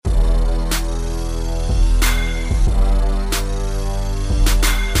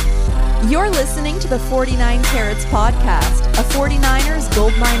You're listening to the 49 Carats Podcast, a 49ers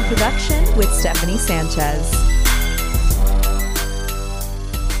Goldmine production with Stephanie Sanchez.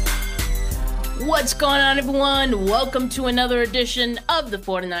 What's going on, everyone? Welcome to another edition of the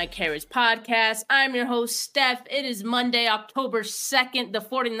 49 Carats Podcast. I'm your host, Steph. It is Monday, October 2nd. The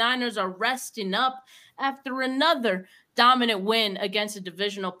 49ers are resting up after another dominant win against a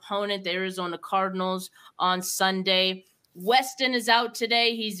divisional opponent, the Arizona Cardinals, on Sunday. Weston is out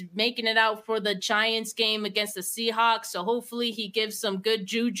today. He's making it out for the Giants game against the Seahawks. So hopefully he gives some good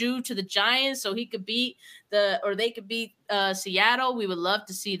juju to the Giants so they could beat Seattle. We would love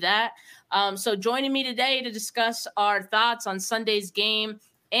to see that. So joining me today to discuss our thoughts on Sunday's game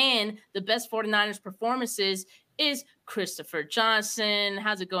and the best 49ers performances is Christopher Johnson.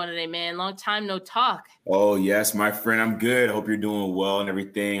 How's it going today, man? Long time no talk. Oh, yes, my friend. I'm good. I hope you're doing well and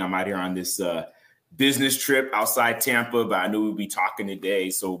everything. I'm out here on this business trip outside Tampa, but I knew we'd be talking today,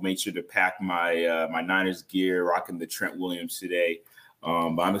 so made sure to pack my my Niners gear, rocking the Trent Williams today.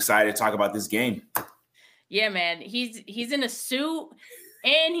 But I'm excited to talk about this game. Yeah, man. He's in a suit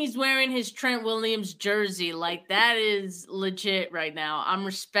and he's wearing his Trent Williams jersey. Like, that is legit right now. I'm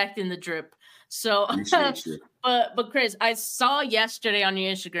respecting the drip. So, but Chris, I saw yesterday on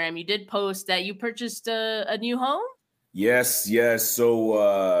your Instagram, you did post that you purchased a new home. Yes. So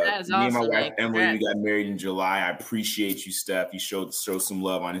awesome, me and my wife, man. Emily, we got married in July. I appreciate you, Steph. You showed some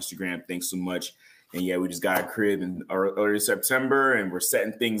love on Instagram. Thanks so much. And yeah, we just got a crib in early September, and we're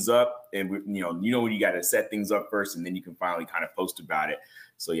setting things up. And we, when you got to set things up first, and then you can finally kind of post about it.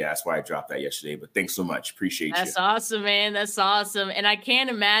 So yeah, that's why I dropped that yesterday. But thanks so much. Appreciate you. That's awesome, man. That's awesome. And I can't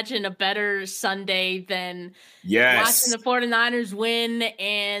imagine a better Sunday than watching the 49ers win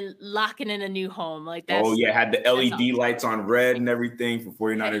and locking in a new home. Like that. Oh yeah, had the LED lights on red and everything for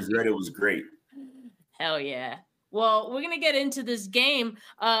 49ers red. It was great. Hell yeah. Well, we're going to get into this game.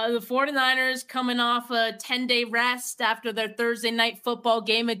 The 49ers coming off a 10-day rest after their Thursday night football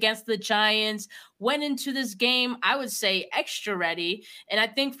game against the Giants, went into this game, I would say, extra ready. And I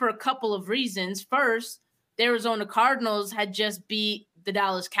think for a couple of reasons. First, the Arizona Cardinals had just beat the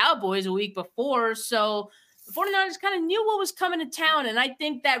Dallas Cowboys a week before. So the 49ers kind of knew what was coming to town. And I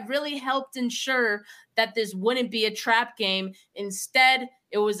think that really helped ensure that this wouldn't be a trap game. Instead,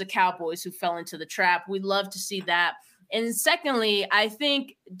 it was the Cowboys who fell into the trap. We'd love to see that. And secondly, I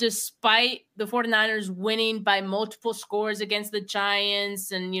think despite the 49ers winning by multiple scores against the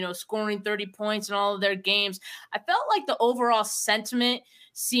Giants and, scoring 30 points in all of their games, I felt like the overall sentiment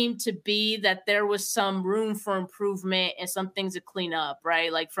seemed to be that there was some room for improvement and some things to clean up,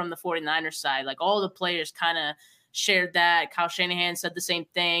 right? Like from the 49ers side, like all the players kind of shared that. Kyle Shanahan said the same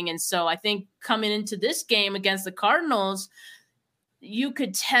thing. And so I think coming into this game against the Cardinals, you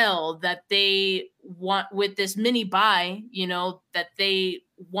could tell that they want, with this mini bye, that they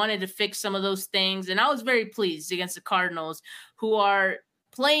wanted to fix some of those things. And I was very pleased against the Cardinals, who are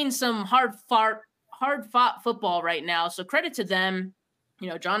playing some hard-fought football right now. So credit to them.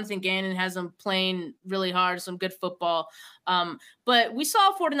 Jonathan Gannon has them playing really hard, some good football. But we saw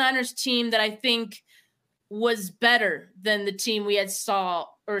a 49ers team that I think was better than the team we had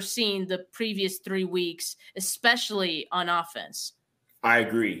seen the previous 3 weeks, especially on offense. I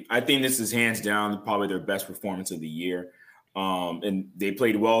agree. I think this is hands down probably their best performance of the year. And they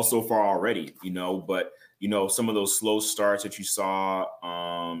played well so far already, but, some of those slow starts that you saw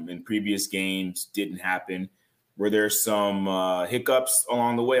in previous games didn't happen. Were there some hiccups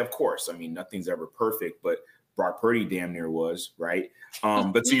along the way? Of course. I mean, nothing's ever perfect, but Brock Purdy damn near was, right?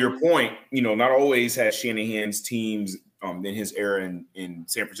 But to your point, not always has Shanahan's teams in his era in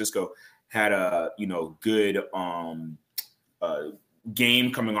San Francisco had a, good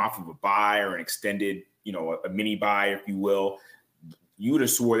game coming off of a bye or an extended, a mini bye, if you will. You would have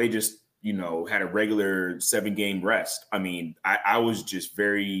swore they just, had a regular 7-game rest. I mean, I was just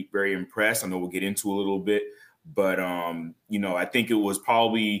very, very impressed. I know we'll get into a little bit, but, I think it was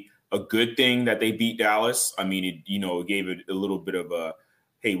probably a good thing that they beat Dallas. I mean, it gave it a little bit of a,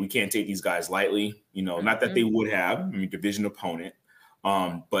 hey, we can't take these guys lightly, not that they would have, I mean, division opponent.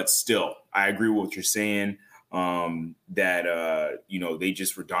 But still, I agree with what you're saying. That they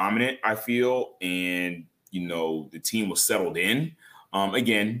just were dominant, I feel, and the team was settled in.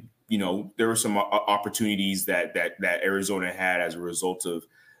 Again, there were some opportunities that Arizona had as a result of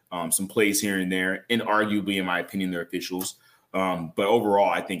some plays here and there, and arguably, in my opinion, their officials. But overall,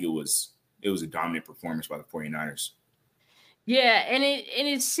 I think it was a dominant performance by the 49ers. Yeah, and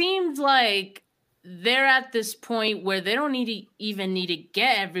it seemed like they're at this point where they don't even need to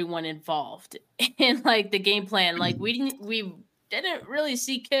get everyone involved in like the game plan. Like we didn't really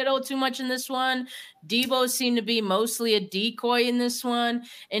see Kittle too much in this one. Debo seemed to be mostly a decoy in this one.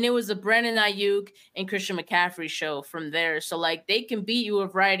 And it was the Brandon Ayuk and Christian McCaffrey show from there. So, like, they can beat you a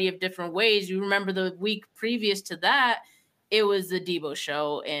variety of different ways. You remember the week previous to that, it was the Debo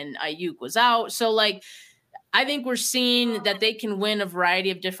show and Ayuk was out. So, like, I think we're seeing that they can win a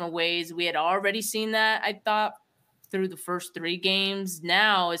variety of different ways. We had already seen that, I thought, through the first 3 games.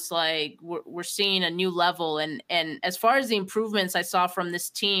 Now it's like we're seeing a new level. And as far as the improvements I saw from this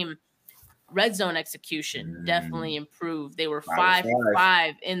team, red zone execution definitely improved. They were 5 for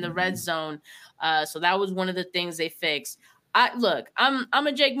 5 in the red zone. So that was one of the things they fixed. I'm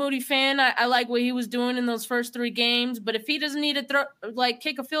a Jake Moody fan. I like what he was doing in those first 3 games, but if he doesn't need to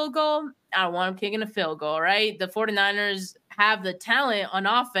kick a field goal, I don't want him kicking a field goal, right? The 49ers have the talent on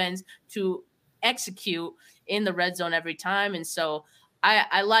offense to execute in the red zone every time. And so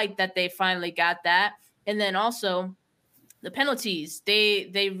I like that they finally got that. And then also the penalties,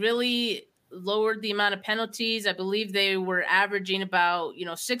 they really lowered the amount of penalties. I believe they were averaging about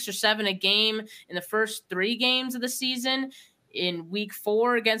 6 or 7 a game in the first 3 games of the season. In week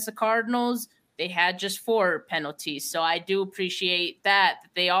 4 against the Cardinals, they had just 4 penalties. So I do appreciate that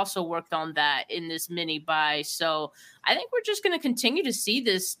they also worked on that in this mini bye. So I think we're just going to continue to see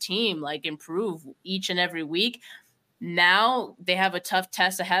this team improve each and every week. Now they have a tough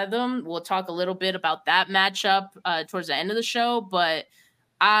test ahead of them. We'll talk a little bit about that matchup towards the end of the show, but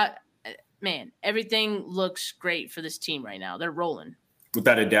everything looks great for this team right now. They're rolling.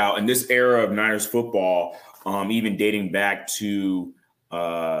 Without a doubt. In this era of Niners football, even dating back to,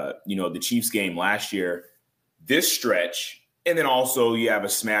 the Chiefs game last year, this stretch, and then also you have a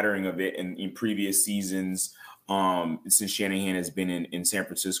smattering of it in previous seasons since Shanahan has been in San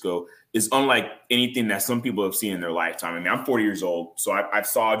Francisco, is unlike anything that some people have seen in their lifetime. I mean, I'm 40 years old, so I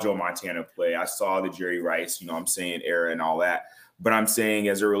saw Joe Montana play. I saw the Jerry Rice, era and all that. But I'm saying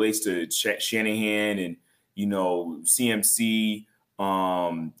as it relates to Shanahan and, CMC,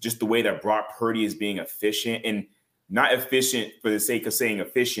 just the way that Brock Purdy is being efficient, and not efficient for the sake of saying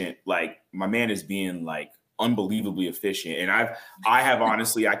efficient. Like, my man is being unbelievably efficient. And I have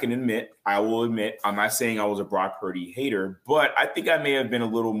honestly, I will admit, I'm not saying I was a Brock Purdy hater, but I think I may have been a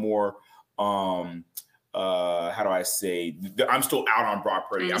little more, how do I say? I'm still out on Brock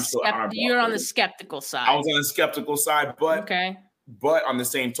Purdy. You're on the skeptical side. I was on the skeptical side, but okay. But on the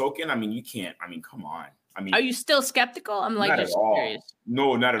same token, you can't. Come on. Are you still skeptical? I'm not just at all. curious.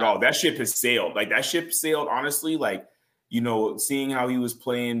 No, not at all. That ship has sailed. That ship sailed, honestly, seeing how he was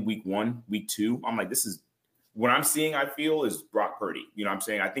playing week 1, week 2. I'm like, this is what I'm seeing, I feel, is Brock Purdy. You know what I'm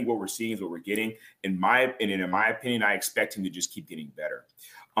saying? I think what we're seeing is what we're getting. In my opinion, I expect him to just keep getting better.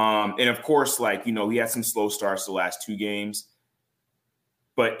 And of course, he had some slow starts the last 2 games.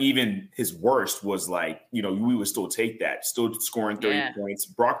 But even his worst was we would still take that, still scoring 30 points.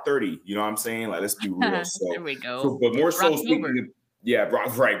 Brock 30, you know what I'm saying? Let's be real. So there we go. But more so speaking,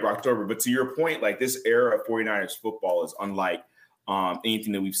 Brocktober. But to your point, this era of 49ers football is unlike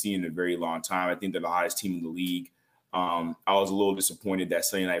anything that we've seen in a very long time. I think they're the hottest team in the league. I was a little disappointed that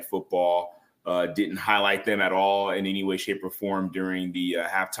Sunday Night Football didn't highlight them at all in any way, shape, or form during the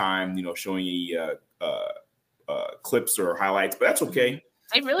halftime, showing any clips or highlights. But that's okay.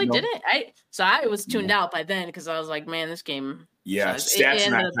 They really didn't. I was tuned out by then because I was like, man, this game. Yeah, Stats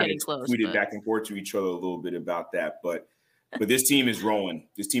and I kind of tweeted back and forth to each other a little bit about that. But this team is rolling.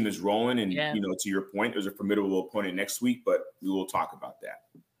 This team is rolling. And, to your point, there's a formidable opponent next week, but we will talk about that.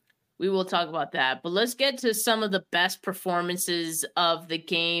 We will talk about that, but let's get to some of the best performances of the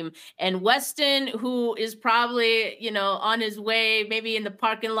game. And Weston, who is probably, on his way, maybe in the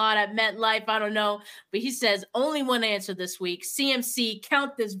parking lot at MetLife, I don't know, but he says only one answer this week. CMC,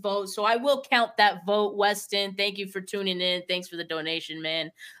 count this vote. So I will count that vote, Weston. Thank you for tuning in. Thanks for the donation,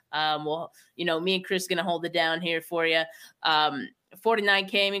 man. Me and Chris going to hold it down here for you.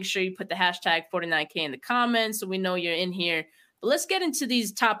 49K, make sure you put the hashtag 49K in the comments so we know you're in here. But let's get into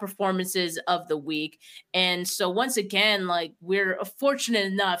these top performances of the week. And so once again, we're fortunate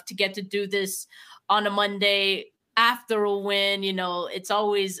enough to get to do this on a Monday after a win. It's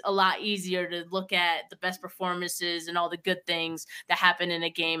always a lot easier to look at the best performances and all the good things that happen in a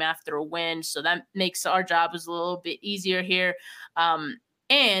game after a win. So that makes our job a little bit easier here.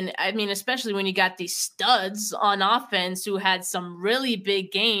 And especially when you got these studs on offense who had some really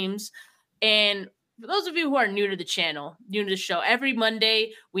big games. And for those of you who are new to the channel, new to the show, every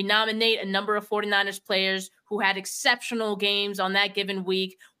Monday we nominate a number of 49ers players who had exceptional games on that given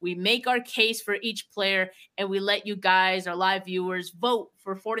week. We make our case for each player, and we let you guys, our live viewers, vote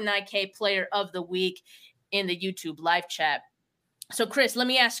for 49K Player of the Week in the YouTube live chat. So, Chris, let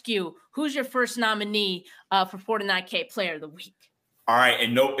me ask you, who's your first nominee for 49K Player of the Week? All right,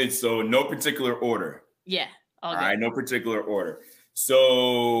 and no particular order. Yeah. All right, no particular order.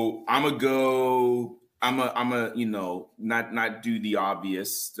 So I'm gonna go. Not do the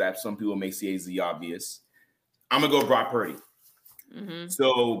obvious that some people may say is the obvious. I'm gonna go Brock Purdy. Mm-hmm.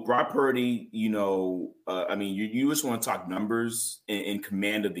 So Brock Purdy, you just want to talk numbers in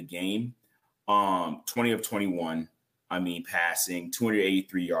command of the game. 20 of 21. Passing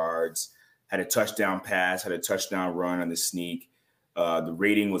 283 yards. Had a touchdown pass. Had a touchdown run on the sneak. The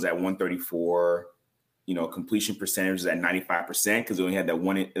rating was at 134. Completion percentage was at 95% because we only had that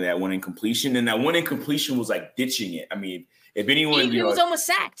one incompletion, and that one incompletion was like ditching it. If anyone, he was almost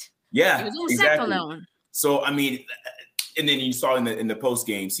sacked. Yeah, he was almost sacked on that one. So and then you saw in the post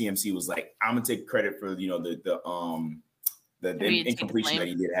game, CMC was like, "I'm gonna take credit for the incompletion that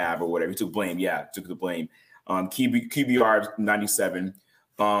he did have or whatever." He took blame. Yeah, took the blame. QBR 97.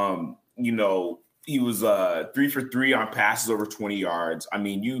 He was 3 for 3 on passes over 20 yards.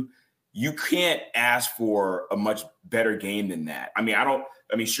 You can't ask for a much better game than that.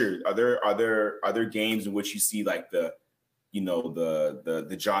 Sure. Are there games in which you see like the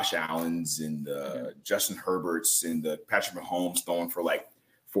Josh Allens and the Justin Herberts and the Patrick Mahomes throwing for like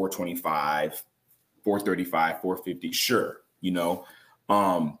 425, 435, 450? Sure.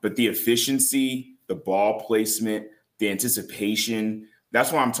 But the efficiency, the ball placement, the anticipation, that's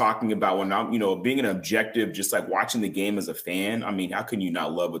what I'm talking about when I'm, being an objective, just like watching the game as a fan. How can you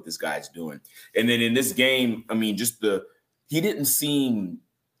not love what this guy's doing? And then in this game, he didn't seem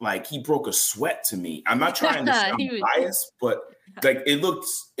like he broke a sweat to me. I'm not trying to sound biased, but like it looked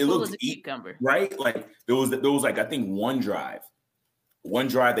right. Like there was like, I think one drive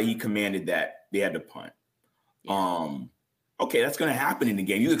that he commanded that they had to punt. Yeah. Okay, that's going to happen in the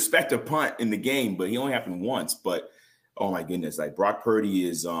game. You expect a punt in the game, but he only happened once. But oh my goodness, like Brock Purdy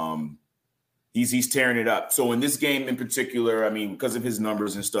is he's tearing it up. So in this game in particular, because of his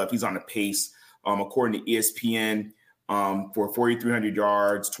numbers and stuff, he's on a pace, according to ESPN, for 4,300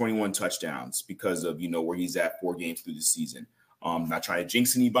 yards, 21 touchdowns because of, where he's at 4 games through the season. Not trying to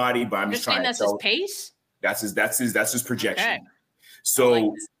jinx anybody, but I'm just trying to tell. That's his pace? That's his projection. Okay.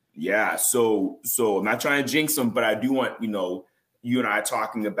 So yeah, so I'm not trying to jinx him, but I do want, you and I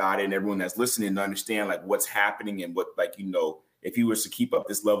talking about it and everyone that's listening to understand like what's happening and what, like, if he was to keep up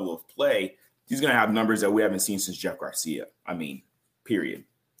this level of play, he's going to have numbers that we haven't seen since Jeff Garcia. Period.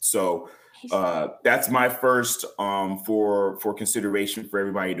 So that's my first for consideration for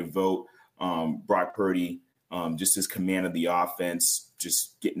everybody to vote. Brock Purdy, just his command of the offense,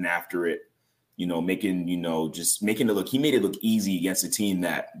 just getting after it, making it look, he made it look easy against a team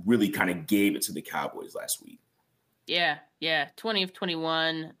that really kind of gave it to the Cowboys last week. Yeah. 20 of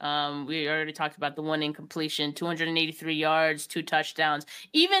 21. We already talked about the one incompletion, 283 yards, 2 touchdowns.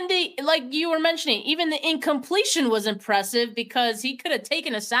 Even like you were mentioning, even the incompletion was impressive because he could have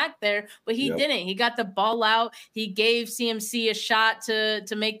taken a sack there, but he didn't. He got the ball out. He gave CMC a shot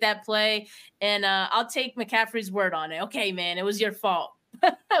to make that play. And I'll take McCaffrey's word on it. Okay, man, it was your fault.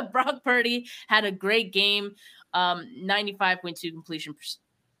 Brock Purdy had a great game, 95.2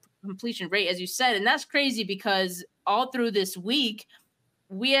 completion rate, as you said. And that's crazy because all through this week,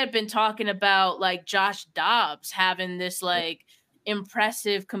 we had been talking about like Josh Dobbs having this like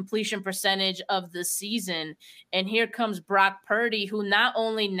impressive completion percentage of the season. And here comes Brock Purdy, who not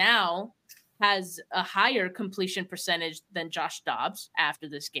only now has a higher completion percentage than Josh Dobbs after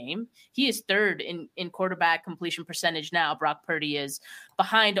this game. He is third in quarterback completion percentage now. Brock Purdy is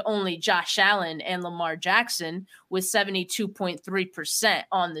behind only Josh Allen and Lamar Jackson with 72.3%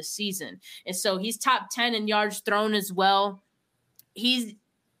 on the season. And so he's top 10 in yards thrown as well.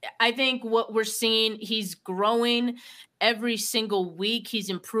 I think what we're seeing, he's growing every single week. He's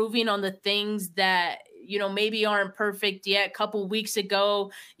improving on the things that, maybe aren't perfect yet. A couple weeks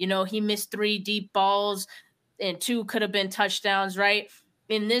ago, he missed 3 deep balls and 2 could have been touchdowns, right?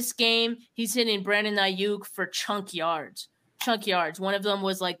 In this game, he's hitting Brandon Ayuk for chunk yards. One of them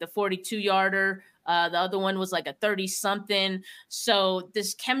was like the 42-yarder. The other one was like a 30-something. So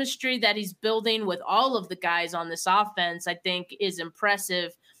this chemistry that he's building with all of the guys on this offense, I think is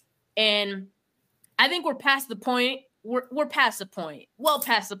impressive. And I think we're past the point. We're past the point. Well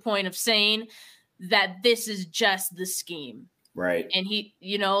past the point of saying that this is just the scheme. Right. And he,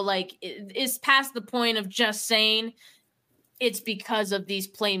 it's past the point of just saying it's because of these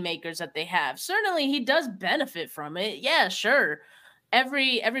playmakers that they have. Certainly he does benefit from it. Yeah, sure.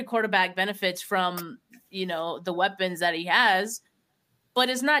 Every quarterback benefits from, the weapons that he has, but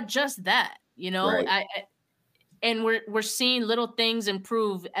it's not just that, Right. And we're seeing little things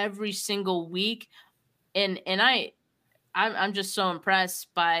improve every single week. And I'm just so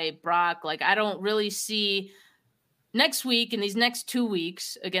impressed by Brock. Like, I don't really see next week, in these next 2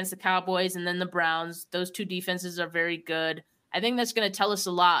 weeks against the Cowboys and then the Browns, those two defenses are very good. I think that's going to tell us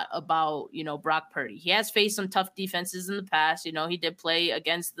a lot about, Brock Purdy. He has faced some tough defenses in the past. He did play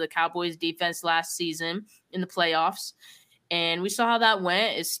against the Cowboys defense last season in the playoffs, and we saw how that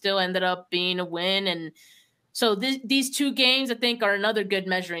went. It still ended up being a win. And so these two games, I think, are another good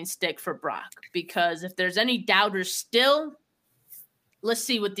measuring stick for Brock, because if there's any doubters still, let's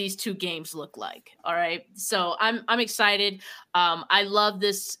see what these two games look like. All right. So I'm excited. I love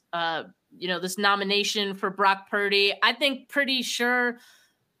this, this nomination for Brock Purdy. I think pretty sure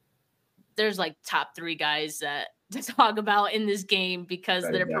there's like top 3 guys to talk about in this game because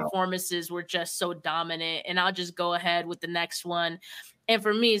their performances were just so dominant. And I'll just go ahead with the next one. And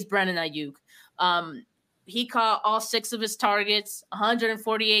for me, it's Brandon Ayuk. He caught all 6 of his targets,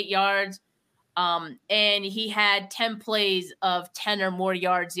 148 yards. And he had 10 plays of 10 or more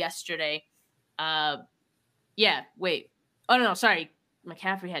yards yesterday. Sorry.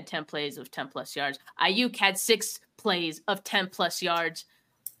 McCaffrey had 10 plays of 10 plus yards. Ayuk had 6 plays of 10 plus yards.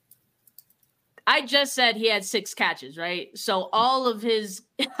 I just said he had 6 catches, right? So all of his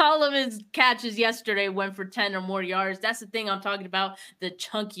catches yesterday went for 10 or more yards. That's the thing I'm talking about, the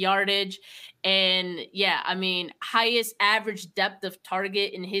chunk yardage. And highest average depth of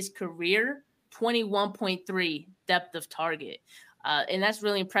target in his career, 21.3 depth of target. And that's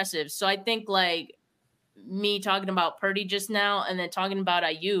really impressive. So I think like me talking about Purdy just now and then talking about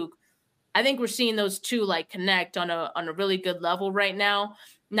Ayuk, I think we're seeing those two like connect on a really good level right now.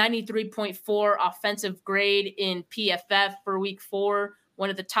 93.4 offensive grade in PFF for week 4, one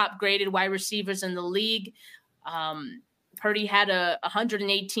of the top graded wide receivers in the league. Purdy had a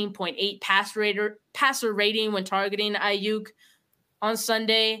 118.8 passer rating when targeting Ayuk on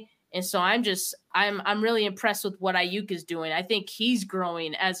Sunday. And so I'm really impressed with what Ayuk is doing. I think he's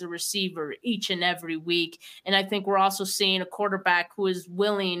growing as a receiver each and every week. And I think we're also seeing a quarterback who is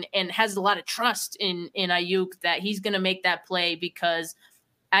willing and has a lot of trust in Ayuk that he's going to make that play, because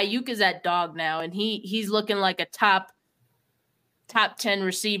Ayuk is that dog now, and he's looking like a top 10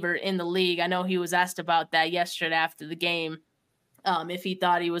 receiver in the league. I know he was asked about that yesterday after the game, if he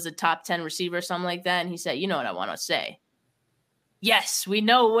thought he was a top 10 receiver or something like that. And he said, you know what I want to say? Yes, we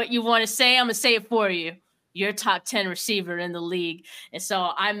know what you want to say. I'm going to say it for you. You're a top 10 receiver in the league. And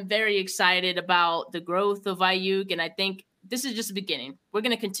so I'm very excited about the growth of Ayuk, and I think this is just the beginning. We're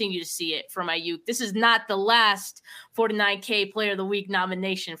going to continue to see it from Ayuk. This is not the last 49K Player of the Week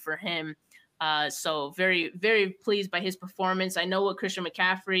nomination for him. So very, very pleased by his performance. I know what Christian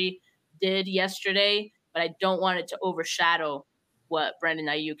McCaffrey did yesterday, but I don't want it to overshadow what Brandon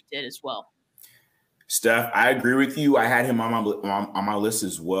Ayuk did as well. Steph, I agree with you. I had him on my list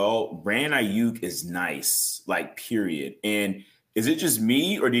as well. Brandon Ayuk is nice, like, period. And is it just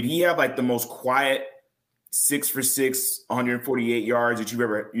me, or did he have like the most quiet 6 for 6, 148 yards that you've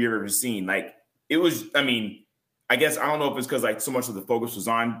ever seen? Like, it was, I guess, I don't know if it's because like so much of the focus was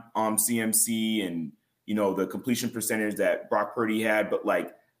on CMC and, the completion percentage that Brock Purdy had, but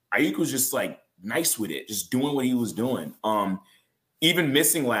like Ayuk was just like nice with it, just doing what he was doing. Even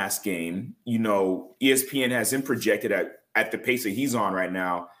missing last game, ESPN has him projected at the pace that he's on right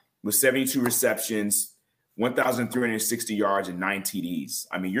now with 72 receptions, 1,360 yards, and 9 TDs.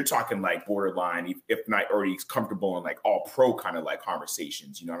 You're talking like borderline, if not already comfortable in like all pro kind of like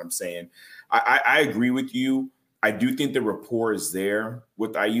conversations. You know what I'm saying? I agree with you. I do think the rapport is there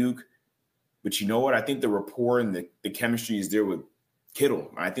with Ayuk, but you know what? I think the rapport and the chemistry is there with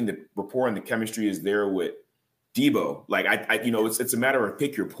Kittle. I think the rapport and the chemistry is there with Debo. Like, it's a matter of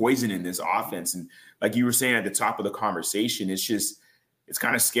pick your poison in this offense. And like you were saying at the top of the conversation, it's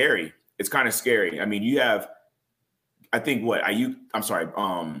kind of scary. It's kind of scary. You have, I think Debo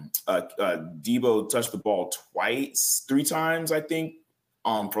touched the ball 3 times, I think,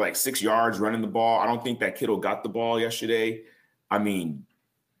 for like 6 yards running the ball. I don't think that Kittle got the ball yesterday. Imagine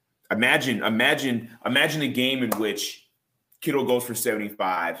a game in which Kittle goes for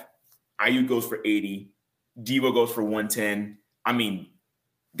 75, Ayuk goes for 80, Debo goes for 110.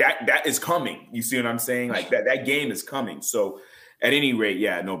 That is coming. You see what I'm saying? Like that game is coming. So at any rate,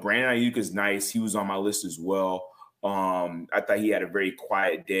 Brandon Ayuk is nice. He was on my list as well. I thought he had a very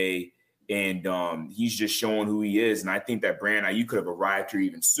quiet day, and he's just showing who he is. And I think that Brandon Ayuk could have arrived here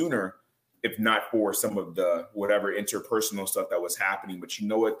even sooner if not for some of the whatever interpersonal stuff that was happening. But you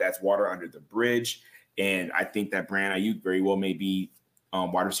know what? That's water under the bridge. And I think that Brandon Ayuk very well may be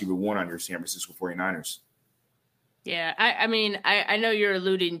wide receiver 1 on your San Francisco 49ers. Yeah, I know you're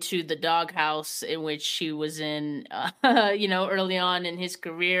alluding to the doghouse in which he was in, early on in his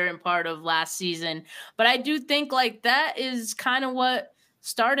career and part of last season. But I do think like that is kind of what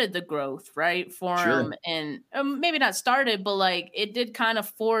started the growth, right, for him. And maybe not started, but like it did kind of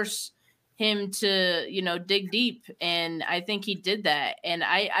force him to, dig deep. And I think he did that. And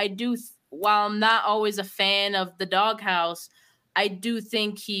I do, while I'm not always a fan of the doghouse, I do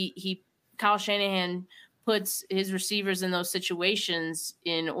think Kyle Shanahan puts his receivers in those situations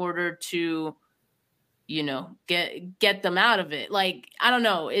in order to, get them out of it. Like, I don't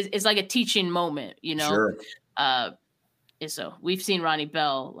know. It's like a teaching moment, Sure. So we've seen Ronnie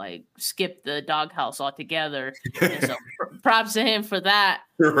Bell like skip the doghouse altogether. And so props to him for that.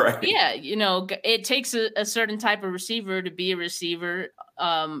 Right. Yeah, it takes a certain type of receiver to be a receiver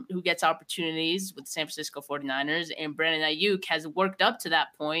who gets opportunities with the San Francisco 49ers. And Brandon Ayuk has worked up to that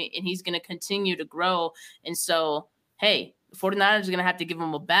point, and he's going to continue to grow. And so, hey, the 49ers are going to have to give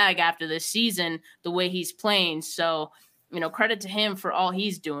him a bag after this season the way he's playing. So, credit to him for all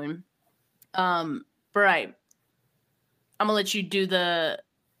he's doing. Right. I'm gonna let you do the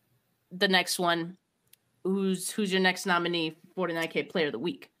next one. Who's your next nominee for 49K Player of the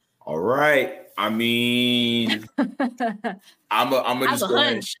Week? All right. I mean, I'm just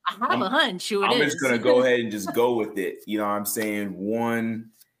going. I have a hunch who it is. I'm just gonna go ahead and just go with it. You know what I'm saying?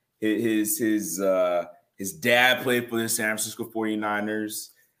 One, his dad played for the San Francisco 49ers.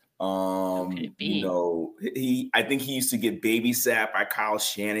 I think he used to get babysat by Kyle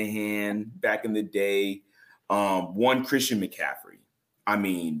Shanahan back in the day. One, Christian McCaffrey. I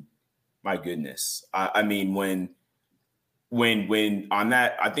mean, my goodness. I mean, when on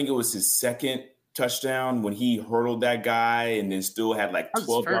that, I think it was his second touchdown when he hurdled that guy and then still had like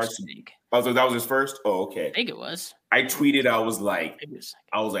 12 yards. That was his first? Oh, okay. I think it was. I tweeted, I was like,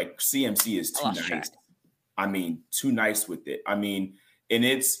 CMC is too nice. Track. I mean, too nice with it. I mean, and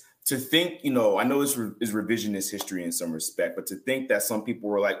it's to think, I know this is revisionist history in some respect, but to think that some people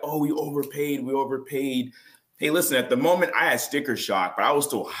were like, oh, we overpaid. Hey, listen, at the moment I had sticker shock, but I was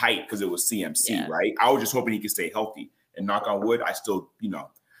still hyped because it was CMC, right? I was just hoping he could stay healthy. And knock on wood, I still,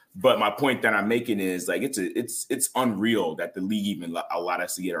 But my point that I'm making is like it's unreal that the league even allowed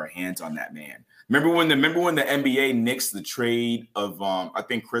us to get our hands on that man. Remember when the NBA nixed the trade of I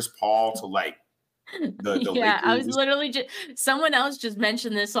think Chris Paul to like the yeah, Lakers? I was literally someone else just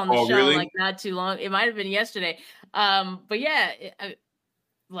mentioned this on the show really? like not too long. It might have been yesterday. But yeah.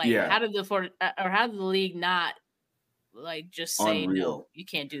 How did the league not like just say no? You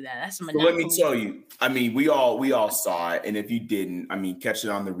can't do that. That's monopoly. So let me tell you. I mean, we all saw it, and if you didn't, I mean, catch it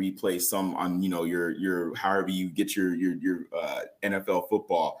on the replay. Some on your however you get your NFL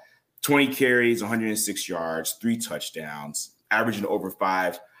football. 20 carries, 106 yards, 3 touchdowns, averaging over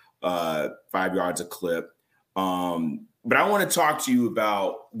 5 yards a clip. But I want to talk to you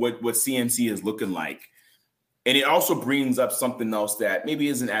about what CMC is looking like. And it also brings up something else that maybe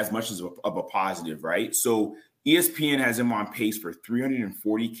isn't as much of a positive, right? So ESPN has him on pace for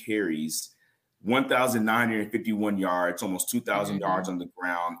 340 carries, 1,951 yards, almost 2,000 yards on the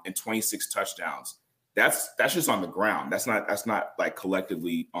ground, and 26 touchdowns. That's just on the ground. That's not like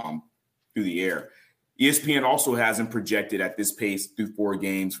collectively through the air. ESPN also has him projected at this pace through 4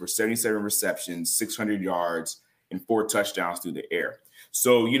 games for 77 receptions, 600 yards, and 4 touchdowns through the air.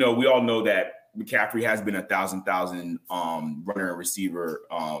 So, we all know that McCaffrey has been a 1,000 runner and receiver,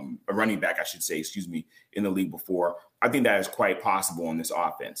 a running back, I should say, in the league before. I think that is quite possible in this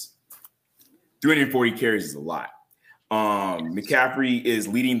offense. 340 carries is a lot. McCaffrey is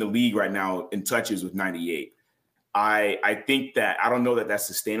leading the league right now in touches with 98. I think that I don't know that that's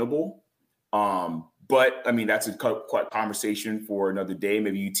sustainable. But I mean, that's a conversation for another day.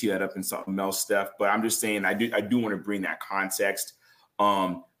 Maybe you tee that up in something else, Steph. But I'm just saying, I do want to bring that context.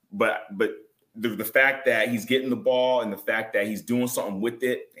 But the fact that he's getting the ball and the fact that he's doing something with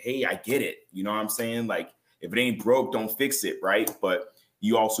it, hey, I get it. You know what I'm saying? Like, if it ain't broke, don't fix it, right? But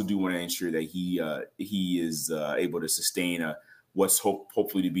you also do want to ensure that he is able to sustain what's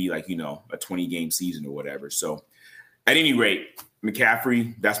hopefully to be like, a 20-game season or whatever. So at any rate,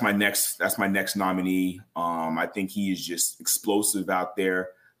 McCaffrey, that's my next nominee. I think he is just explosive out there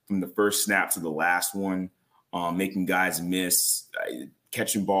from the first snap to the last one, making guys miss,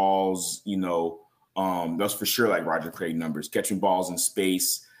 catching balls, that's for sure like Roger Craig numbers, catching balls in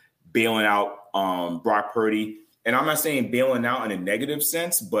space, bailing out Brock Purdy. And I'm not saying bailing out in a negative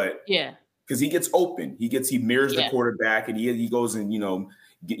sense, but because he gets open, he mirrors the quarterback, and he goes and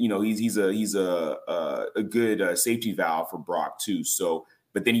he's a good safety valve for Brock too. So,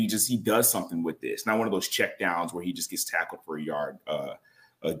 but then he does something with this. Not one of those check downs where he just gets tackled for a yard a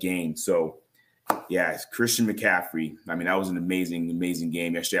game. So. Yeah, Christian McCaffrey. I mean, that was an amazing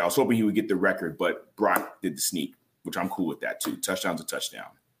game yesterday. I was hoping he would get the record, but Brock did the sneak, which I'm cool with that too. Touchdown's a touchdown.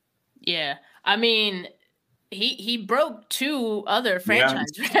 Yeah. I mean, he broke 2 other Yeah.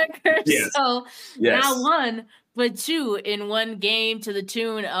 franchise records. Yes. So Yes. not 1, but 2 in one game to the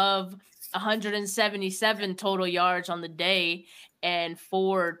tune of 177 total yards on the day and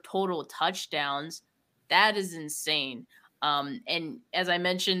 4 total touchdowns. That is insane. And as I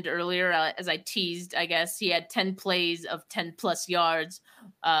mentioned earlier, as I teased, I guess he had 10 plays of 10 plus yards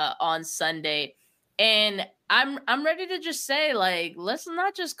on Sunday. And I'm ready to just say, like, let's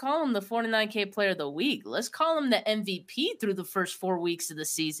not just call him the 49K player of the week. Let's call him the MVP through the first 4 weeks of the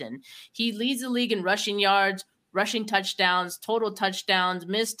season. He leads the league in rushing yards, rushing touchdowns, total touchdowns,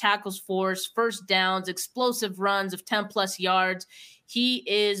 missed tackles forced, first downs, explosive runs of 10 plus yards. He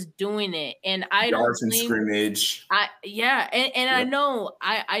is doing it. And I don't Yards in blame scrimmage. I yeah, and Yep.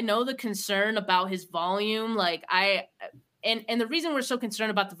 I know the concern about his volume. Like and the reason we're so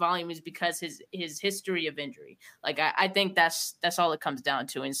concerned about the volume is because his history of injury. Like I think that's all it comes down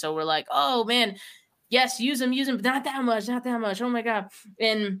to. And so we're like, oh man, yes, use him, but not that much, not that much. Oh my god.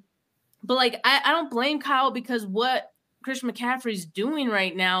 But like I don't blame Kyle because what Christian McCaffrey's doing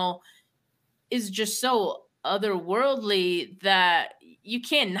right now is just so otherworldly that you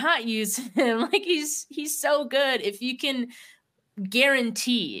can't not use him. Like he's so good. If you can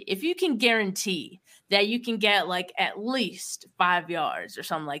guarantee that you can get like at least 5 yards or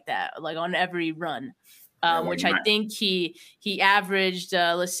something like that, like on every run. Which I think he averaged.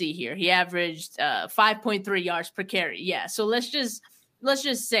 Let's see here. He averaged 5.3 yards per carry. Yeah. So let's just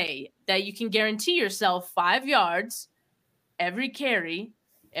say that you can guarantee yourself 5 yards every carry,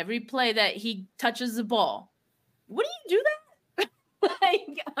 every play that he touches the ball. Would you do that?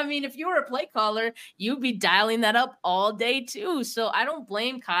 Like, I mean, if you were a play caller, you'd be dialing that up all day too. So I don't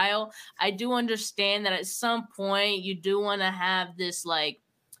blame Kyle. I do understand that at some point you do want to have this like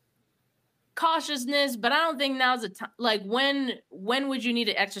cautiousness, but I don't think now's the time. Like when would you need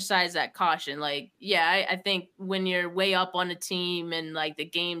to exercise that caution? Like, yeah, I think when you're way up on the team and like the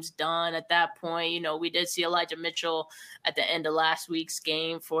game's done at that point, you know, we did see Elijah Mitchell at the end of last week's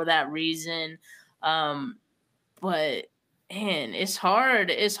game for that reason. But man, it's hard.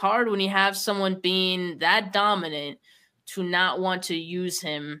 It's hard when you have someone being that dominant to not want to use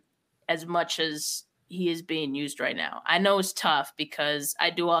him as much as he is being used right now. I know it's tough because I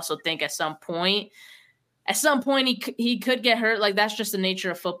do also think at some point he could get hurt. Like that's just the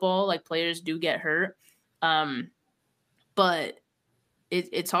nature of football. Like players do get hurt. But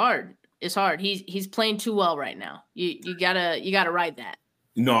it's hard. It's hard. He's playing too well right now. You gotta ride that.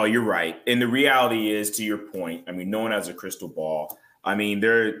 No, you're right. And the reality is, to your point, I mean, no one has a crystal ball. I mean,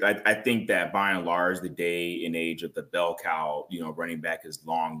 I think that by and large, the day and age of the bell cow, you know, running back is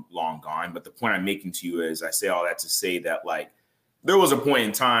long gone. But the point I'm making to you is I say all that to say that, like, there was a point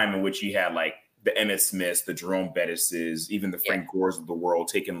in time in which you had, like, the Emmitt Smiths, the Jerome Bettises, even the Frank Gores of the world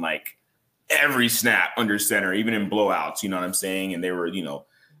taking, like, every snap under center, even in blowouts, you know what I'm saying? And they were, you know,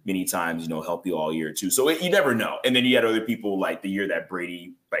 many times, you know, healthy all year too. So you never know. And then you had other people like the year that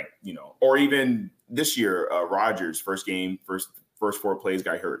Brady, like, you know, or even this year, Rodgers, first 4 plays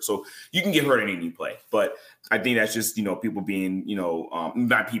got hurt. So you can get hurt in any play. But I think that's just, you know, people being, you know,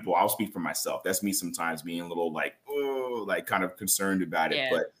 not people, I'll speak for myself. That's me sometimes being a little like, oh, like kind of concerned about it. Yeah.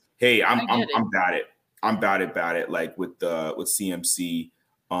 But hey, I'm about it. I'm about it. Like with CMC.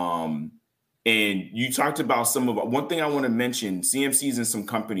 And you talked about one thing I want to mention, CMC's in some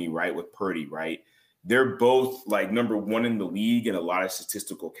company, right, with Purdy, right? They're both like number 1 in the league in a lot of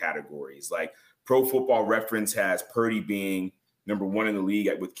statistical categories. Like Pro Football Reference has Purdy being number 1 in the league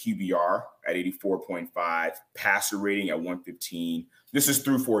with QBR at 84.5, passer rating at 115. This is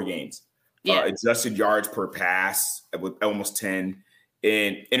through 4 games. Yeah. Adjusted yards per pass with almost 10.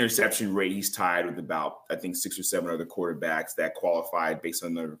 And interception rate, he's tied with about, I think, 6 or 7 other quarterbacks that qualified based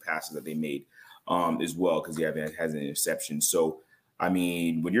on the number of passes that they made as well, because he has an interception. So, I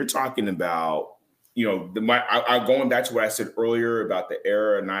mean, when you're talking about, you know, going back to what I said earlier about the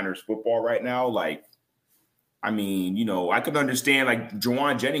era of Niners football right now, like, I mean, you know, I could understand, like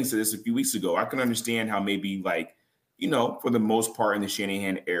Juwan Jennings said this a few weeks ago, I can understand how maybe, like, you know, for the most part in the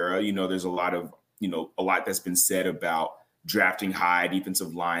Shanahan era, you know, there's a lot that's been said about drafting high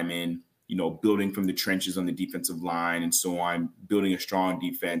defensive linemen, you know, building from the trenches on the defensive line and so on, building a strong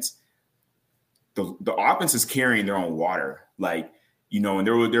defense. The offense is carrying their own water. Like, you know, and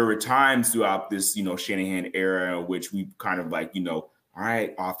there were times throughout this, you know, Shanahan era in which we kind of like, you know, all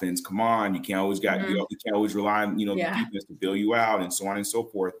right, offense, come on. You can't always you can't always rely on, you know, the defense to bail you out and so on and so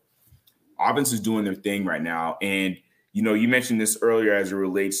forth. Offense is doing their thing right now. And, you know, you mentioned this earlier as it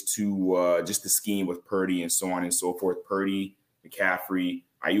relates to just the scheme with Purdy and so on and so forth. Purdy, McCaffrey,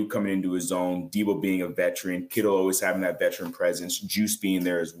 Ayuk coming into his own, Debo being a veteran, Kittle always having that veteran presence, Juice being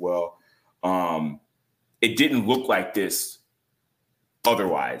there as well. it didn't look like this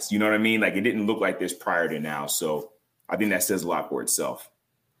otherwise. You know what I mean? Like, it didn't look like this prior to now. So I think that says a lot for itself.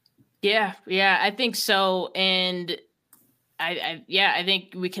 Yeah, I think so. And I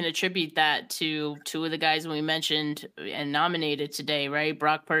think we can attribute that to two of the guys we mentioned and nominated today, right?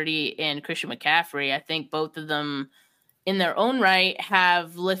 Brock Purdy and Christian McCaffrey. I think both of them in their own right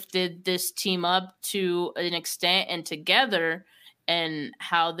have lifted this team up to an extent, and together, and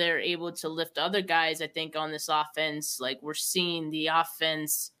how they're able to lift other guys. I think on this offense, like, we're seeing the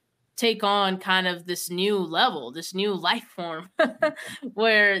offense take on kind of this new level, this new life form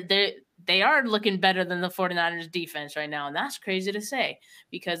where they are looking better than the 49ers defense right now. And that's crazy to say,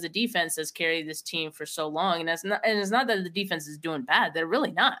 because the defense has carried this team for so long. And it's not that the defense is doing bad. They're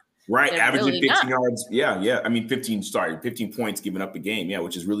really not. Right. They're Averaging really 15 not. yards. Yeah. I mean, 15 points given up a game. Yeah.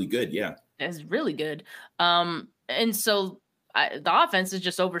 Which is really good. Yeah. It's really good. And so the offense is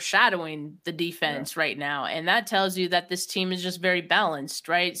just overshadowing the defense right now. And that tells you that this team is just very balanced,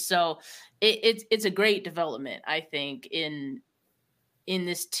 right? So it's a great development, I think, in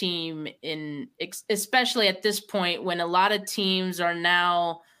this team, especially at this point when a lot of teams are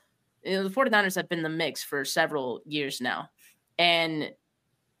now, the 49ers have been in the mix for several years now. And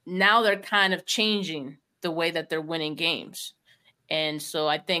now they're kind of changing the way that they're winning games. And so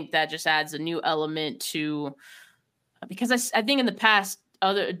I think that just adds a new element to, because I think in the past,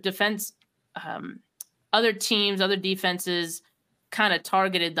 other teams, other defenses kind of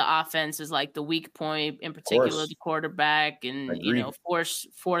targeted the offense as like the weak point, in particular the quarterback, and force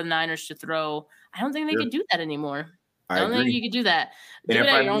 49ers to throw. I don't think they could do that anymore. I don't think you could do that. Do it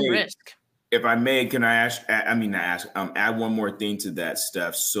at your own risk. If I may, can I add one more thing to that,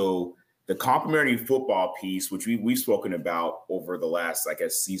 Steph? So the complementary football piece, which we've spoken about over the last, I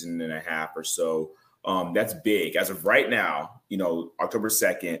guess, season and a half or so, that's big. As of right now, October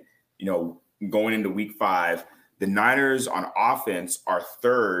 2nd, going into week 5, the Niners on offense are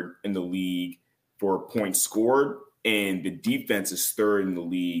 3rd in the league for points scored, and the defense is 3rd in the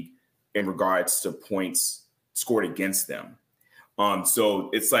league in regards to points scored against them.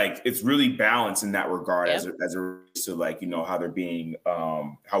 So it's really balanced in that regard. Yep. as it relates to, like, how they're being,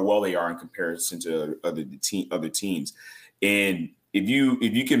 how well they are in comparison to other teams. And if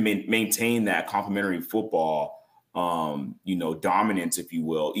you can maintain that complementary football, dominance, if you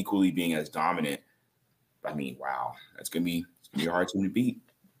will, equally being as dominant, I mean, wow, it's gonna be a hard team to beat.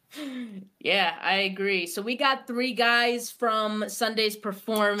 Yeah, I agree. So we got 3 guys from Sunday's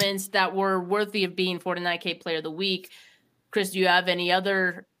performance that were worthy of being 49K Player of the Week. Chris, do you have any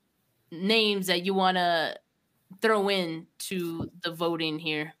other names that you want to throw in to the voting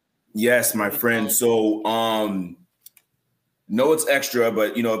here? Yes, my friend. So, no, it's extra,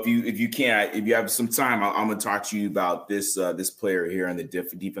 but if you have some time, I'm going to talk to you about this player here on the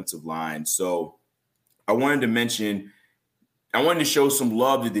defensive line. So, I wanted to show some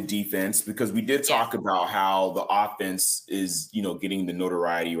love to the defense, because we did talk about how the offense is, getting the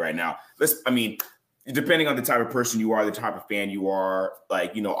notoriety right now. Depending on the type of person you are, the type of fan you are,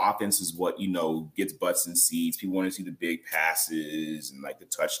 like, offense is what, gets butts in seats. People want to see the big passes and, like, the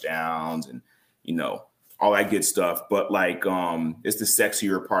touchdowns and, all that good stuff. But, like, it's the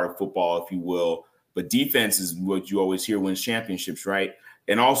sexier part of football, if you will. But defense is what you always hear wins championships, right?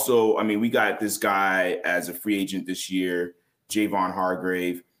 And also, we got this guy as a free agent this year, Javon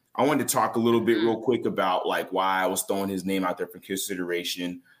Hargrave. I wanted to talk a little bit real quick about, like, why I was throwing his name out there for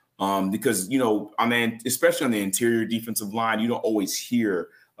consideration. Because, especially on the interior defensive line, you don't always hear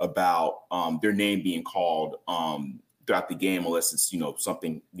about their name being called throughout the game unless it's,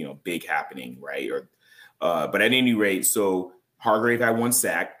 something, big happening, right? But at any rate, so Hargrave had 1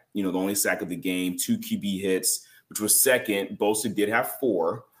 sack, the only sack of the game, 2 QB hits, which was second. Bosa did have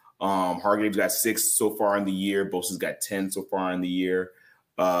 4. Hargrave's got 6 so far in the year. Bosa's got 10 so far in the year.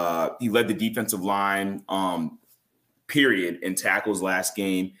 He led the defensive line, period, in tackles last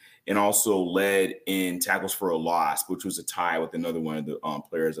game, and also led in tackles for a loss, which was a tie with another one of the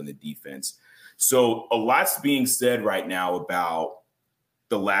players on the defense. So a lot's being said right now about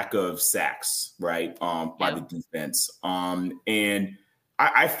the lack of sacks, right, by the defense. And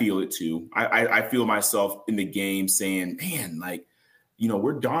I feel it too. I feel myself in the game saying, man, like,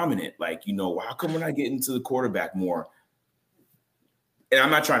 we're dominant. Like, how come we're not getting to the quarterback more? And I'm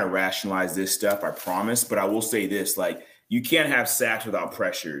not trying to rationalize this stuff, I promise, but I will say this, like, you can't have sacks without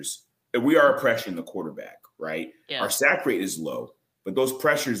pressures. We are pressuring the quarterback, right? Yeah. Our sack rate is low, but those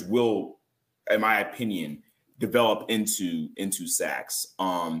pressures will, in my opinion, develop into sacks.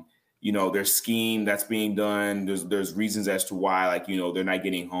 There's scheme that's being done. There's reasons as to why, like, they're not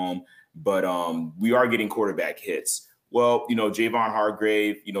getting home, but we are getting quarterback hits. Well, Javon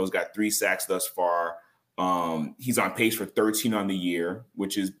Hargrave, has got 3 sacks thus far. He's on pace for 13 on the year,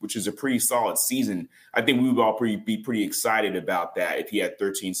 which is a pretty solid season. I think we would all be pretty excited about that if he had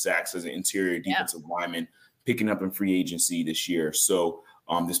 13 sacks as an interior defensive lineman picking up in free agency this year. So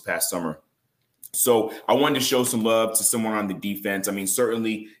this past summer. So I wanted to show some love to someone on the defense. I mean,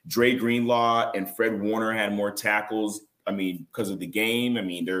 certainly Dre Greenlaw and Fred Warner had more tackles. I mean, because of the game. I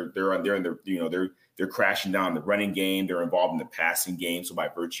mean, they're in the, they're crashing down the running game. They're involved in the passing game. So by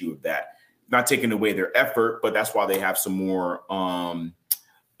virtue of that, not taking away their effort, but that's why they have some more,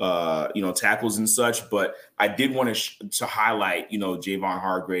 tackles and such. But I did want to highlight, Javon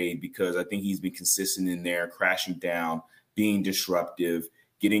Hargrave, because I think he's been consistent in there, crashing down, being disruptive,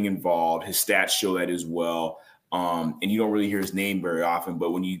 getting involved. His stats show that as well. And you don't really hear his name very often,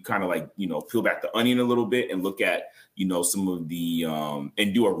 but when you kind of peel back the onion a little bit and look at, some of the,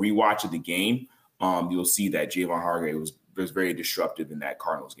 and do a rewatch of the game, you'll see that Javon Hargrave was very disruptive in that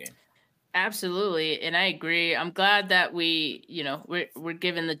Cardinals game. Absolutely. And I agree. I'm glad that we're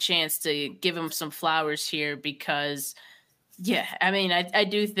given the chance to give him some flowers here because, I mean, I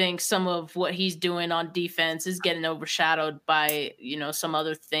do think some of what he's doing on defense is getting overshadowed by, some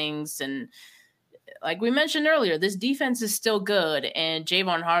other things. And like we mentioned earlier, this defense is still good. And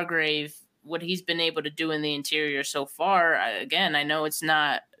Javon Hargrave, what he's been able to do in the interior so far, again, I know it's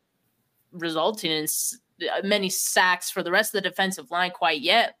not resulting in many sacks for the rest of the defensive line quite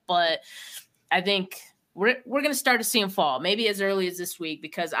yet, but I think we're going to start to see him fall maybe as early as this week,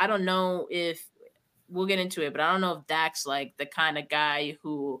 because I don't know if we'll get into it, but I don't know if Dak's like the kind of guy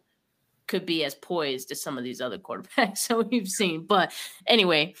who could be as poised as some of these other quarterbacks that we've seen. But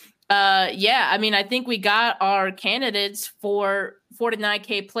anyway, I mean, I think we got our candidates for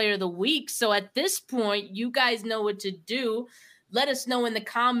 49K player of the week. So at this point, you guys know what to do. Let us know in the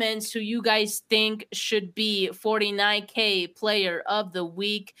comments who you guys think should be 49K player of the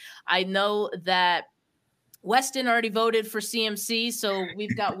week. I know that Weston already voted for CMC, so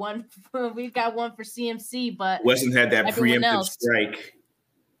we've got one. We've got one for CMC, but Weston had that preemptive strike.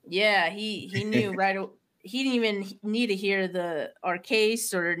 Yeah, he knew right. He didn't even need to hear our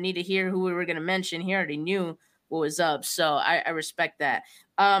case or need to hear who we were going to mention. He already knew what was up, so I respect that.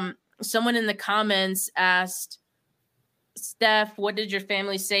 Someone in the comments asked, Steph, what did your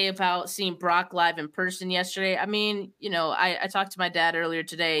family say about seeing Brock live in person yesterday? I mean, I talked to my dad earlier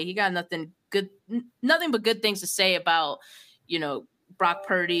today. He got nothing but good things to say about, Brock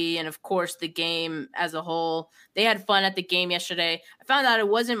Purdy and, of course, the game as a whole. They had fun at the game yesterday. I found out it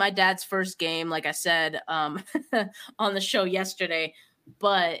wasn't my dad's first game, like I said on the show yesterday,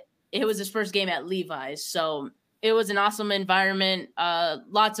 but it was his first game at Levi's. So it was an awesome environment,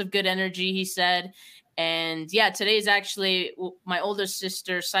 lots of good energy, he said. And today is actually my older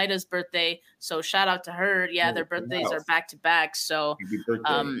sister Saida's birthday. So shout out to her. Yeah, their birthdays are back to back. So,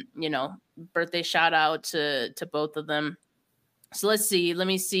 birthday shout out to both of them. So let's see. Let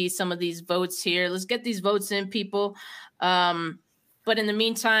me see some of these votes here. Let's get these votes in, people. But in the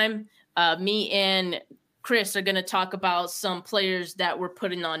meantime, me and Chris are going to talk about some players that we're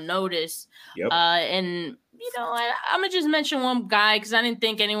putting on notice. Yep. And I'm going to just mention one guy because I didn't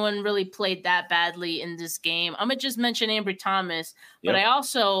think anyone really played that badly in this game. I'm going to just mention Ambry Thomas. But I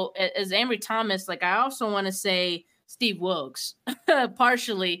also, as Ambry Thomas, I also want to say Steve Wilkes,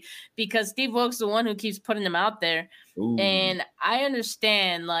 partially because Steve Wilkes is the one who keeps putting him out there. Ooh. And I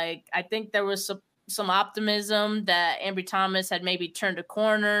understand, I think there was some optimism that Ambry Thomas had maybe turned a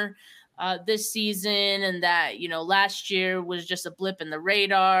corner this season and that, last year was just a blip in the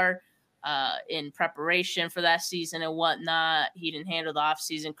radar. In preparation for that season and whatnot. He didn't handle the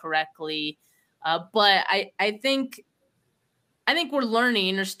offseason correctly. But I think we're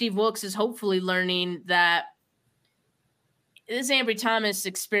learning, or Steve Wilkes is hopefully learning, that this Ambry Thomas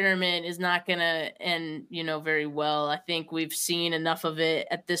experiment is not going to end, very well. I think we've seen enough of it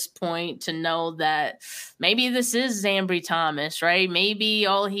at this point to know that maybe this is Ambry Thomas, right? Maybe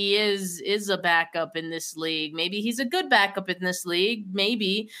all he is a backup in this league. Maybe he's a good backup in this league,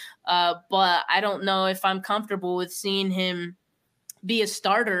 maybe. But I don't know if I'm comfortable with seeing him be a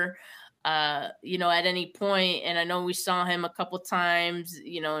starter, at any point. And I know we saw him a couple times,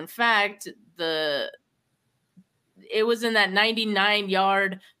 in fact, it was in that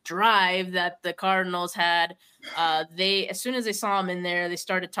 99-yard drive that the Cardinals had. As soon as they saw him in there, they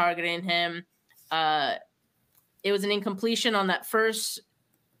started targeting him. It was an incompletion on that first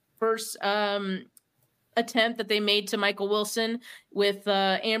attempt that they made to Michael Wilson with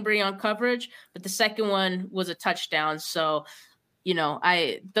Ambry on coverage, but the second one was a touchdown. So,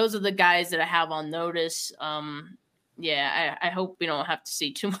 those are the guys that I have on notice. I hope we don't have to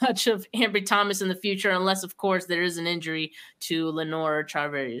see too much of Ambry Thomas in the future, unless, of course, there is an injury to Lenore or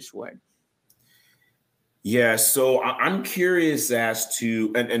Charvarius Ward. Yeah, so I'm curious as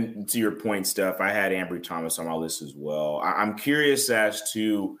to, and to your point, Steph, I had Ambry Thomas on my list as well. I'm curious as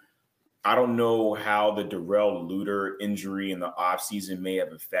to, I don't know how the Darrell Luter injury in the offseason may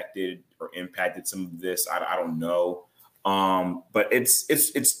have affected or impacted some of this. I don't know. But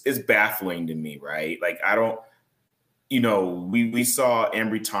it's baffling to me, right? Like I don't, we saw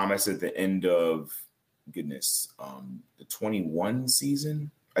Ambry Thomas at the end of the 21 season.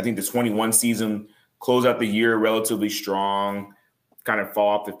 I think the 21 season close out the year relatively strong, kind of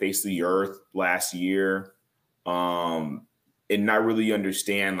fall off the face of the earth last year. And not really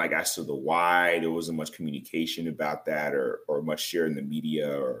understand like as to the why. There wasn't much communication about that or much shared in the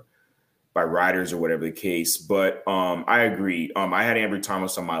media or by writers or whatever the case. But I agree. I had Ambry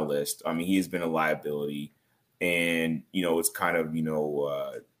Thomas on my list. I mean, he has been a liability. And, it's kind of,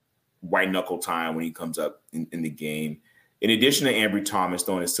 white knuckle time when he comes up in the game. In addition to Ambry Thomas,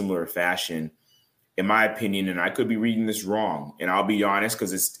 though, in a similar fashion, in my opinion, and I could be reading this wrong, and I'll be honest,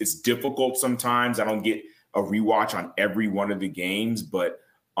 because it's difficult sometimes. I don't get a rewatch on every one of the games, but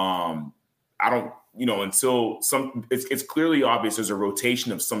I don't, until it's clearly obvious there's a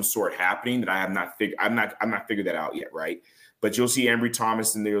rotation of some sort happening that I have not figured. I'm not figured that out yet, right? But you'll see Ambry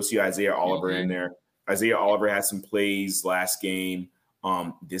Thomas in there. You'll see Isaiah Oliver in there. Isaiah Oliver had some plays last game.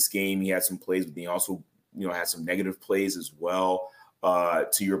 This game he had some plays, but he also had some negative plays as well. To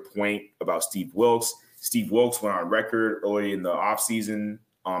your point about Steve Wilks went on record early in the offseason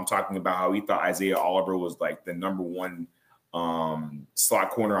talking about how he thought Isaiah Oliver was like the number one slot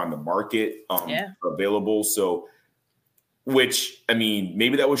corner on the market available. So, which, I mean,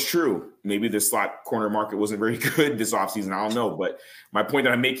 maybe that was true. Maybe the slot corner market wasn't very good this offseason. I don't know. But my point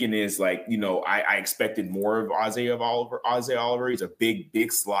that I'm making is like, I expected more of Isaiah Oliver. He's a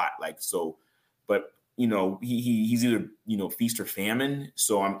big slot. Like, so, but he's either, feast or famine.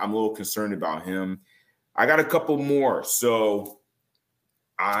 So I'm a little concerned about him. I got a couple more. So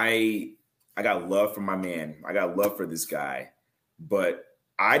I got love for my man. I got love for this guy, but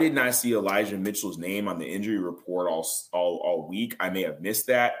I did not see Elijah Mitchell's name on the injury report all week. I may have missed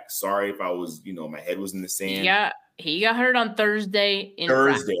that. Sorry if I was, my head was in the sand. He got hurt on Thursday.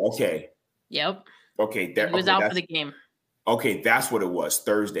 Thursday. Okay. Yep. Okay. He was out for the game. Okay. That's what it was,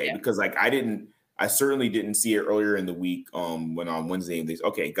 Thursday, because like I certainly didn't see it earlier in the week when on Wednesday.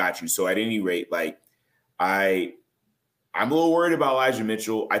 Okay, got you. So at any rate, like I'm a little worried about Elijah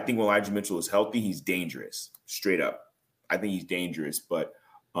Mitchell. I think when Elijah Mitchell is healthy, he's dangerous, straight up. I think he's dangerous, but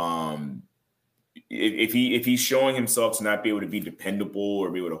if he's showing himself to not be able to be dependable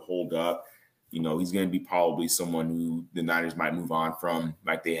or be able to hold up, he's going to be probably someone who the Niners might move on from,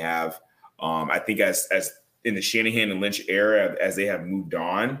 like they have. I think as in the Shanahan and Lynch era, as they have moved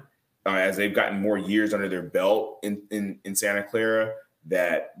on, as they've gotten more years under their belt in Santa Clara,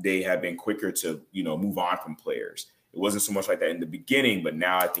 that they have been quicker to move on from players. It wasn't so much like that in the beginning, but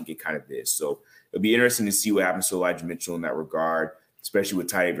now I think it kind of is. So it'll be interesting to see what happens to Elijah Mitchell in that regard, especially with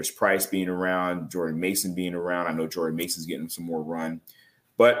Tyus Price being around, Jordan Mason being around. I know Jordan Mason's getting some more run.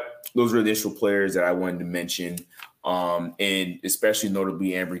 But those are the initial players that I wanted to mention, and especially notably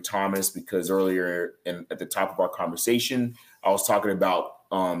Ambry Thomas, because earlier at the top of our conversation, I was talking about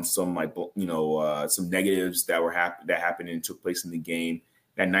some some negatives that happened and took place in the game.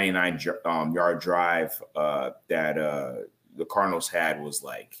 That 99-yard drive that the Cardinals had was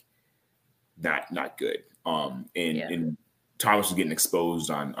like not good. And Thomas was getting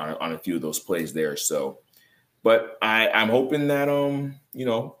exposed on a few of those plays there. So, but I'm hoping that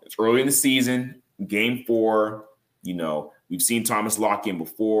it's early in the season, game 4. We've seen Thomas lock in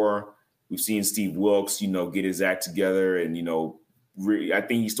before. We've seen Steve Wilks, get his act together, and I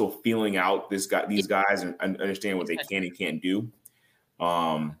think he's still feeling out these guys and understand what they can and can't do.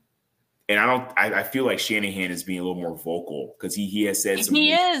 And I feel like Shanahan is being a little more vocal because he has said some.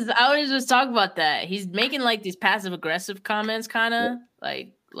 He is. I was just talking about that. He's making like these passive aggressive comments, kind of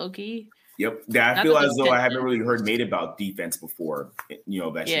like low key. Yep. Yeah, I feel as though I haven't really heard made about defense before.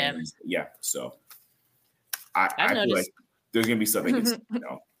 That Shanahan's. Yeah. So I feel like there's gonna be something.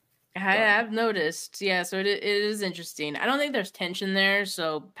 I've noticed. Yeah, so it is interesting. I don't think there's tension there.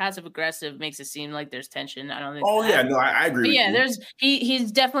 So passive aggressive makes it seem like there's tension. I don't think. Oh yeah, no, I agree. But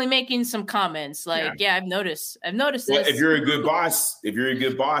he's definitely making some comments. Like, I've noticed. I've noticed this. If you're a good boss,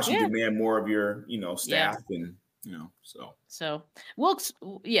 you demand more of your staff and so. So Wilkes,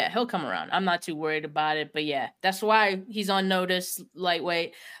 he'll come around. I'm not too worried about it. But yeah, that's why he's on notice.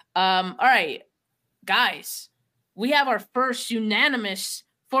 Lightweight. All right, guys, we have our first unanimous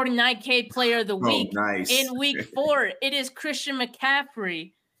 49K player of the week in week 4. It is Christian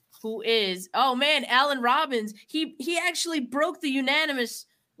McCaffrey, who is, Allen Robbins. He actually broke the unanimous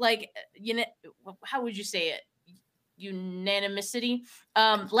like, how would you say it? Unanimity.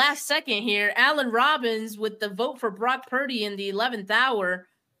 Last second here, Allen Robbins with the vote for Brock Purdy in the 11th hour.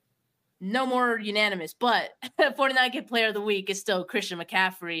 No more unanimous, but 49th player of the week is still Christian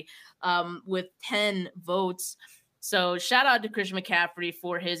McCaffrey with 10 votes. So shout out to Christian McCaffrey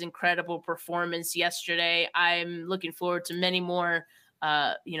for his incredible performance yesterday. I'm looking forward to many more,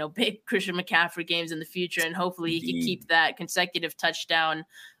 big Christian McCaffrey games in the future, and hopefully he can keep that consecutive touchdown,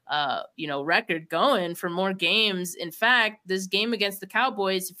 record going for more games. In fact, this game against the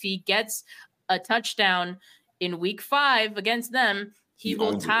Cowboys, if he gets a touchdown in week 5 against them, he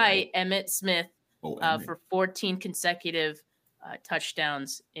will tie Emmitt Smith for 14 consecutive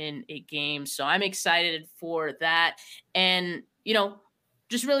touchdowns in a game. So I'm excited for that. And,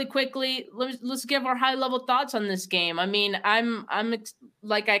 just really quickly, let's give our high level thoughts on this game. I mean, I'm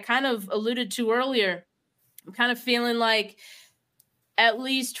like I kind of alluded to earlier, I'm kind of feeling like, at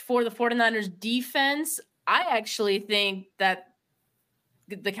least for the 49ers defense, I actually think that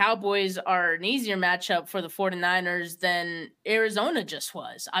the Cowboys are an easier matchup for the 49ers than Arizona just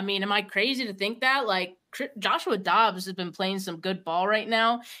was. I mean, am I crazy to think that? Like, Joshua Dobbs has been playing some good ball right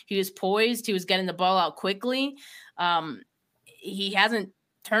now. He was poised. He was getting the ball out quickly. He hasn't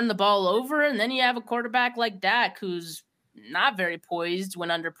turned the ball over. And then you have a quarterback like Dak, who's not very poised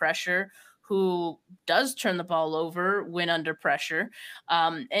when under pressure, who does turn the ball over when under pressure.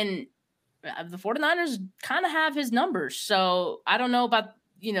 And the 49ers kind of have his numbers. So I don't know about,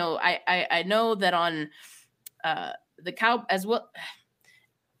 I know that on the Cow as well,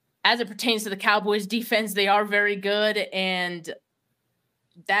 as it pertains to the Cowboys defense, they are very good. And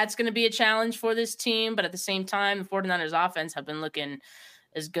that's going to be a challenge for this team. But at the same time, the 49ers offense have been looking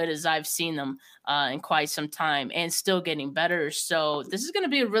as good as I've seen them in quite some time, and still getting better. So this is going to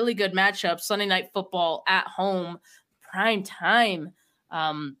be a really good matchup. Sunday Night Football at home, prime time.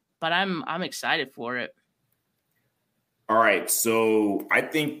 But I'm excited for it. All right. So I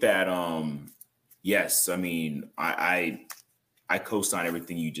think that, yes, I mean, I co-sign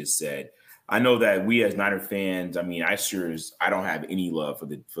everything you just said. I know that we as Niner fans, I mean, I don't have any love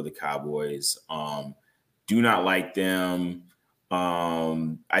for the Cowboys. Do not like them.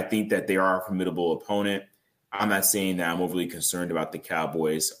 I think that they are a formidable opponent. I'm not saying that I'm overly concerned about the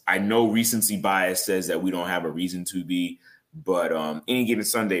Cowboys. I know recency bias says that we don't have a reason to be, but any given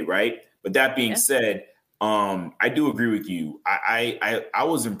Sunday, right? But that being said, I do agree with you. I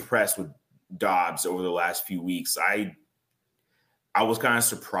was impressed with Dobbs over the last few weeks. I was kind of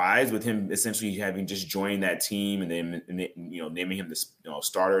surprised with him essentially having just joined that team and then naming him the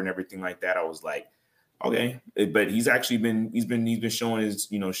starter and everything like that. I was like, okay, but he's actually been showing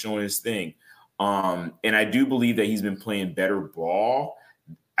his thing. And I do believe that he's been playing better ball.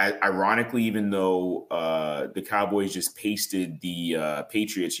 Ironically, even though the Cowboys just pasted the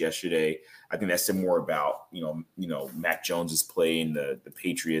Patriots yesterday, I think that said more about Mac Jones's play and the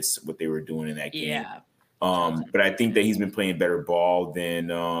Patriots, what they were doing in that game. Yeah. But I think that he's been playing better ball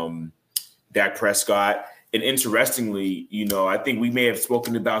than Dak Prescott. And interestingly, I think we may have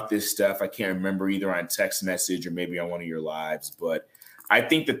spoken about this stuff. I can't remember, either on text message or maybe on one of your lives. But I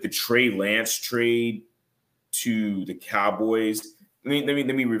think that the Trey Lance trade to the Cowboys, let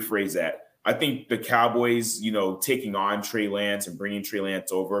me rephrase that. I think the Cowboys, taking on Trey Lance and bringing Trey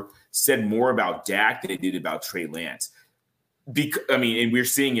Lance over said more about Dak than it did about Trey Lance. And we're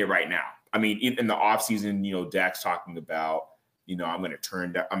seeing it right now. I mean, in the offseason, Dak's talking about, I'm going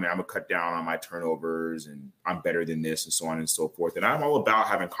to I'm going to cut down on my turnovers and I'm better than this and so on and so forth. And I'm all about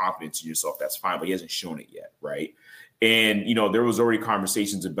having confidence in yourself. That's fine, but he hasn't shown it yet. Right. And, there was already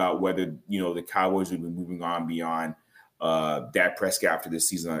conversations about whether, the Cowboys would be moving on beyond Dak Prescott after this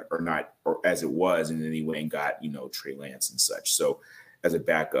season or not, or as it was. And then he went and got, Trey Lance and such. So as a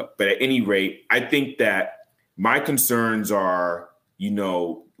backup, but at any rate, I think that my concerns are,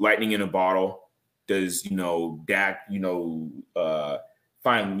 lightning in a bottle. Does, Dak,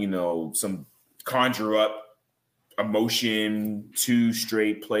 find, some conjure up emotion, 2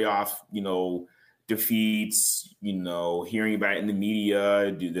 straight playoff, defeats, hearing about it in the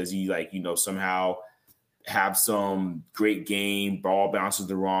media? Does he somehow have some great game, ball bounces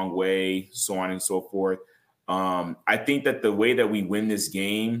the wrong way, so on and so forth? I think that the way that we win this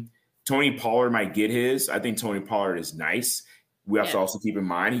game, Tony Pollard might get his. I think Tony Pollard is nice. We have to also keep in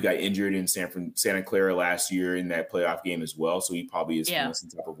mind he got injured in Santa Clara last year in that playoff game as well. So he probably is feeling some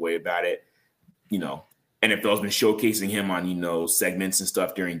type of way about it. NFL's been showcasing him on, segments and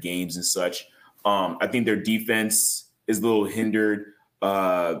stuff during games and such. I think their defense is a little hindered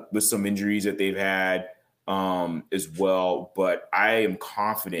with some injuries that they've had as well. But I am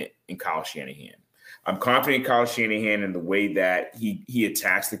confident in Kyle Shanahan. I'm confident in Kyle Shanahan in the way that he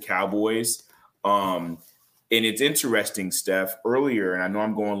attacks the Cowboys. And it's interesting, Steph, earlier, and I know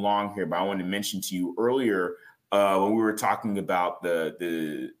I'm going long here, but I wanted to mention to you earlier when we were talking about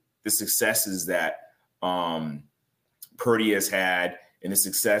the successes that Purdy has had and the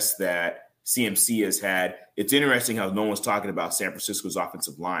success that CMC has had. It's interesting how no one's talking about San Francisco's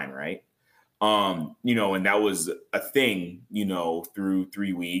offensive line, right? And that was a thing, through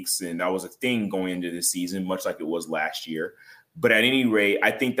 3 weeks, and that was a thing going into the season, much like it was last year. But at any rate,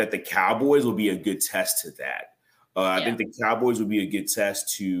 I think that the Cowboys will be a good test to that. I think the Cowboys will be a good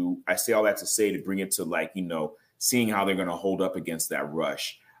test I say all that to say, to bring it to seeing how they're going to hold up against that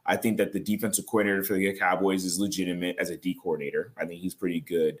rush. I think that the defensive coordinator for the Cowboys is legitimate as a D coordinator. I think he's pretty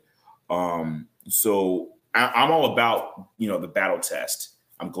good. So I'm all about, the battle test.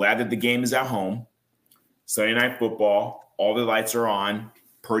 I'm glad that the game is at home. Sunday Night Football, all the lights are on.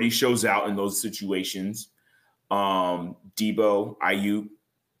 Purdy shows out in those situations. Debo, Ayuk,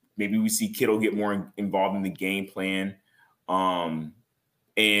 maybe we see Kittle get more involved in the game plan. I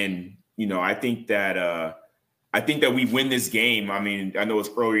think that we win this game. I mean, I know it's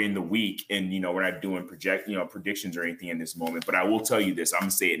earlier in the week and, we're not doing predictions or anything in this moment, but I will tell you this. I'm going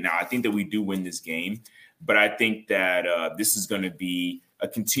to say it now. I think that we do win this game, but I think that this is going to be a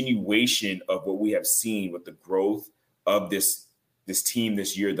continuation of what we have seen with the growth of this team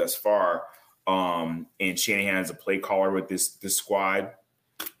this year thus far. And Shanahan is a play caller with this squad.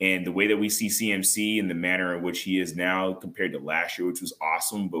 And the way that we see CMC and the manner in which he is now compared to last year, which was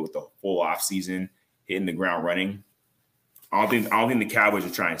awesome, but with the full offseason, hitting the ground running. I don't think the Cowboys are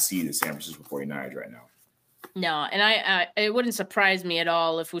trying to see the San Francisco 49ers right now. No, and it wouldn't surprise me at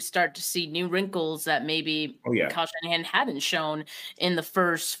all if we start to see new wrinkles that maybe Kyle Shanahan hadn't shown in the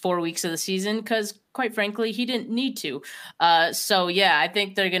first 4 weeks of the season, because quite frankly, he didn't need to. I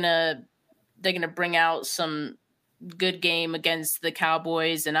think they're gonna bring out some good game against the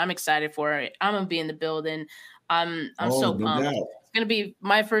Cowboys, and I'm excited for it. I'm gonna be in the building. I'm so pumped. Doubt. Going to be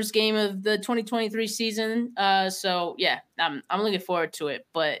my first game of the 2023 season. I'm looking forward to it.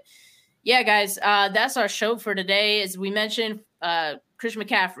 But yeah, guys, that's our show for today. As we mentioned, Chris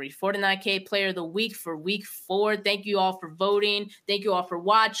McCaffrey, 49K Player of the Week for Week 4. Thank you all for voting. Thank you all for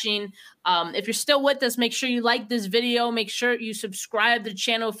watching. If you're still with us, make sure you like this video. Make sure you subscribe to the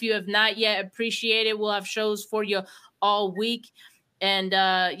channel if you have not yet. Appreciate it. We'll have shows for you all week. And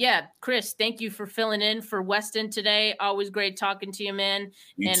Chris, thank you for filling in for Weston today. Always great talking to you, man.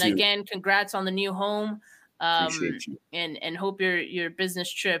 You too. Again, congrats on the new home. Appreciate you. And hope your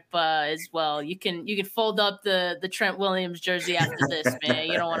business trip as well. You can fold up the Trent Williams jersey after this, man.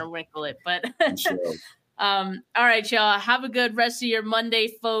 You don't want to wrinkle it, but sure. All right, y'all. Have a good rest of your Monday,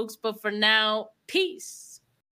 folks. But for now, peace.